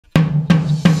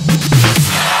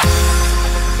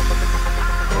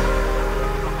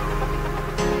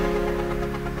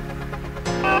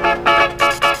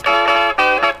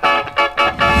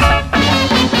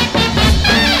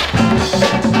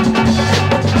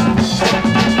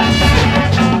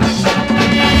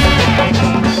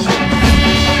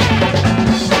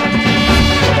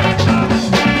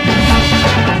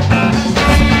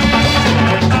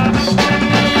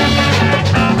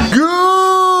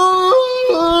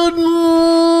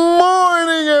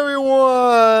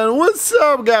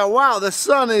up, guys? Wow, the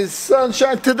sun is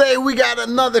sunshine. Today we got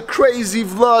another crazy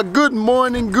vlog. Good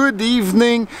morning, good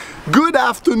evening, good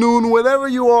afternoon, wherever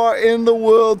you are in the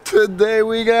world. Today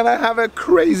we're gonna have a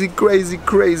crazy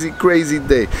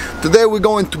day. Today we're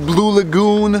going to Blue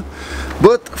Lagoon.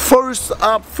 But first,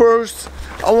 I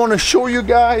want to show you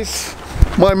guys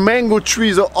my mango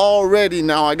trees are all ready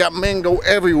now. I got mango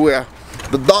everywhere.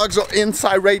 The dogs are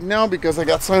inside right now because I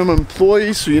got some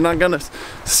employees, so you're not gonna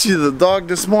see the dog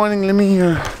this morning. Let me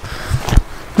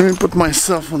put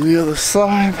myself on the other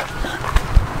side.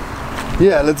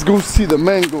 Yeah, let's go see the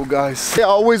mango, guys. Yeah, I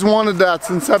always wanted that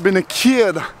since I've been a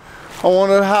kid. I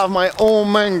wanted to have my own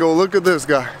mango. Look at this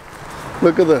guy.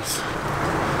 Look at this.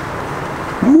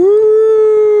 Woo!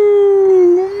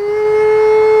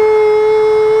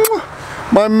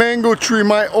 My mango tree,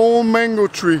 my own mango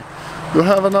tree. Do I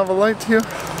have another light here?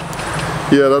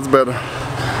 Yeah, that's better.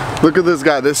 Look at this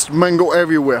guy. There's mango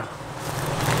everywhere.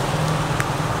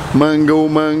 Mango,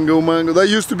 mango, mango. That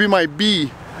used to be my bee,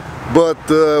 but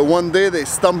one day they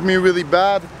stumped me really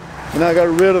bad and I got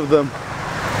rid of them.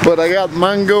 But I got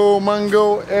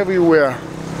mango everywhere.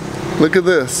 Look at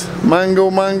this. Mango,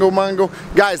 mango, mango.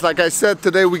 Guys, like I said,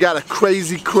 today we got a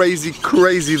crazy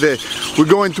day. We're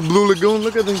going to Blue Lagoon.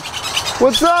 Look at this.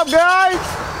 What's up, guys?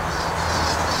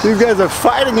 These guys are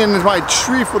fighting in my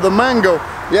tree for the mango.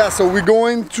 Yeah, so we're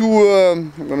going to,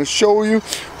 I'm gonna show you.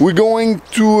 We're going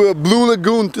to Blue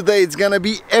Lagoon today. It's gonna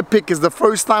be epic. It's the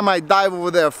first time I dive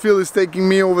over there. Phil is taking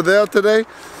me over there today.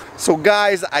 So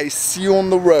guys, I see you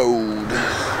on the road.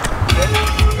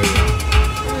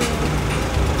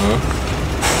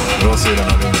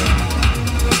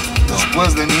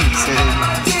 Después de mí,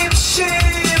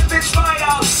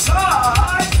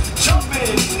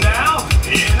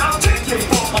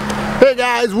 Hey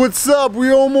guys, what's up?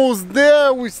 We're almost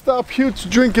there. We stopped here to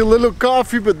drink a little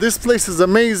coffee, but this place is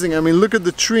amazing. I mean, look at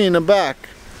the tree in the back.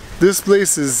 This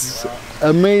place is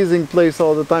amazing place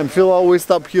all the time. Phil always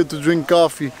stop here to drink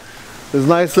coffee. There's a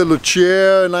nice little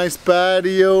chair, a nice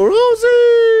patio. Rosie!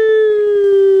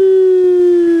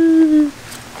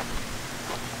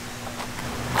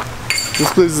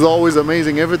 This place is always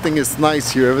amazing. Everything is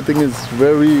nice here. Everything is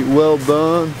very well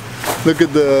done. Look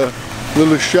at the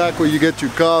little shack where you get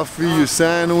your coffee, your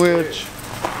sandwich.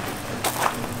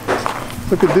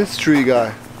 Look at this tree,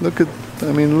 guy. Look at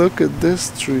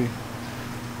this tree.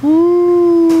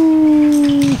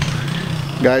 Woo!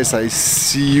 Guys, I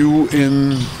see you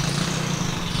in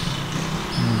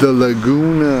the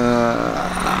Laguna.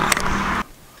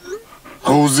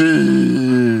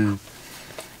 Jose!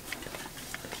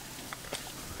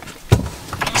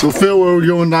 So Phil, where are we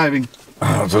going diving?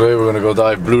 Today we're gonna go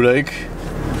dive Blue Lake.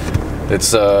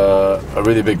 It's a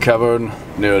really big cavern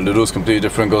near Lulu's, completely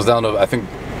different. Goes down to, I think,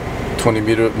 20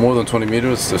 meters, more than 20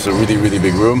 meters. It's a really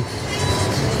big room.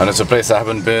 And it's a place I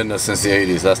haven't been since the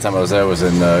 80s. Last time I was there was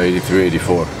in 83,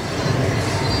 84.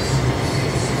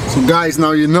 So guys,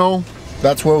 now you know,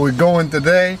 that's where we're going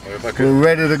today. We're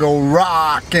ready to go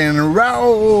rock and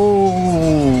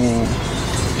roll.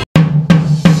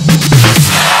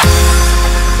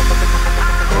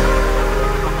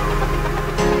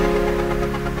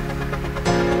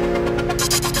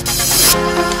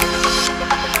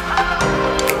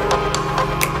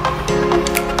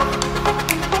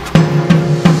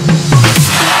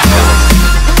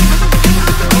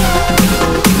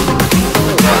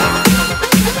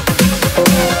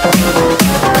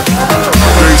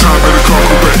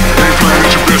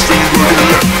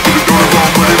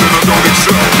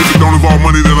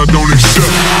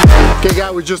 Okay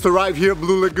guys, we just arrived here at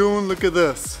Blue Lagoon. Look at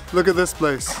this. Look at this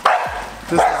place.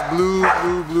 This is blue.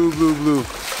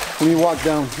 Let me walk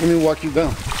down. Let me walk you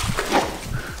down.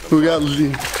 We got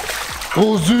Rosie.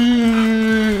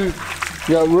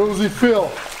 We got Rosie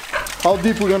Phil. How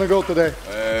deep we're gonna go today?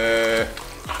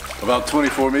 About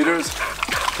 24 meters.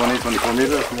 24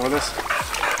 meters, more or less.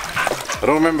 I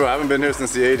don't remember. I haven't been here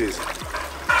since the 80s.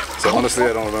 So honestly,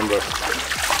 I don't remember.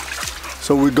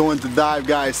 So we're going to dive,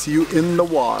 guys. See you in the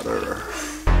water.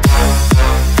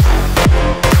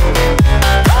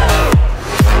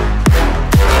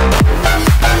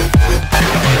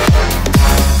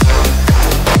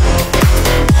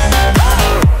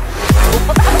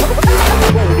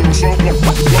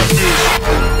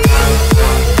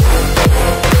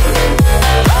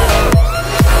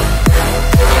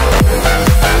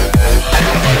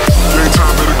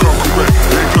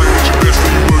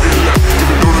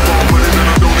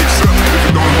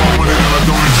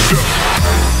 Yeah.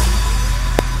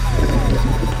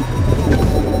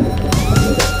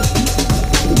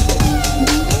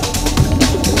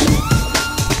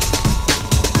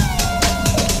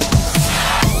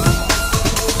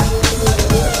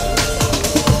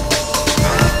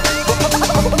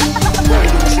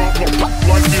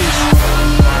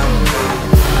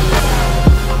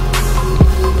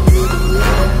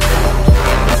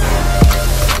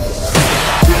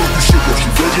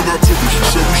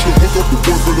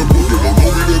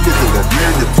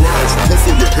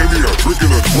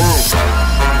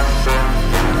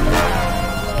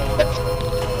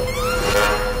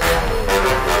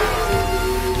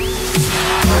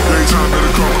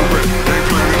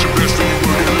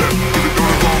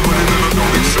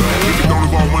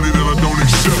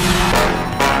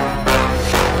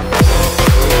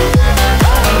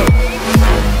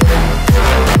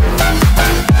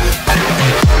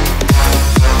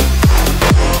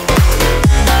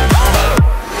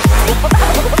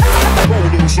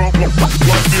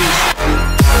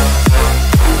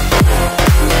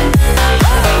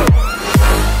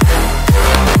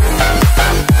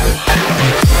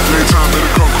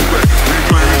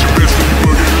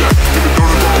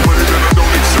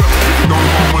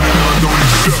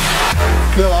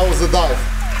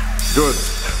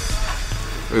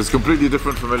 completely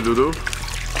different from El Doudou.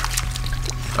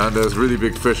 And there's really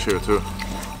big fish here too.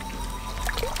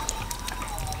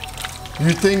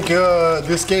 You think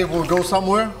this cave will go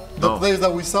somewhere? The place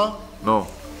that we saw? No.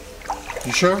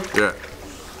 You sure? Yeah.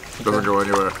 It doesn't go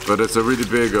anywhere. But it's a really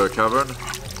big cavern.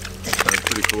 And it's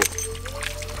pretty cool.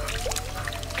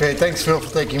 Okay, thanks Phil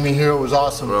for taking me here. It was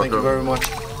awesome. Welcome. Thank you very much.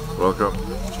 Welcome.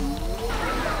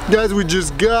 Guys, we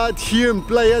just got here in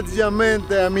Playa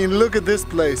Diamante. I mean, look at this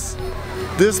place.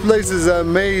 This place is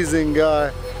amazing,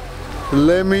 guy.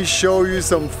 Let me show you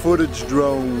some footage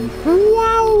drone.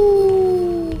 Wow!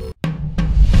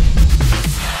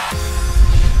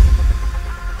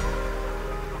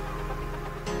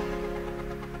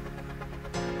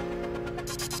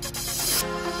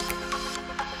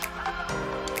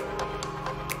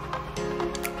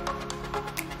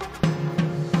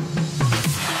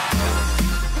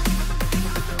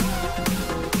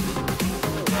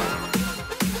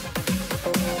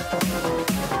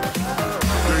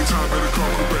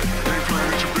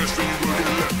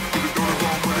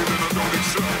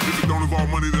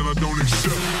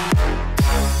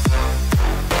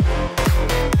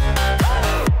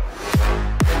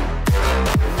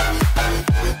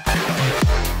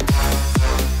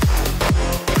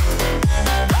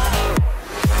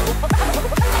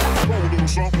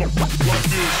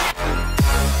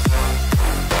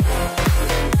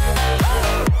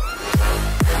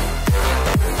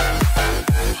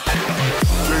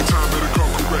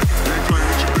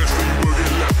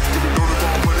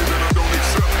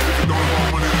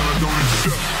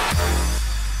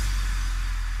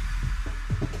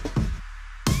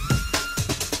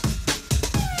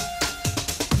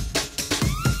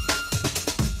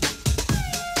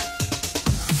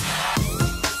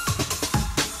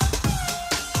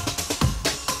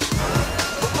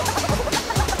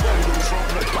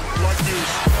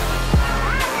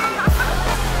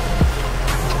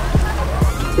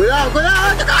 Cuidado,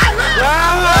 cuidado, te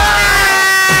caes,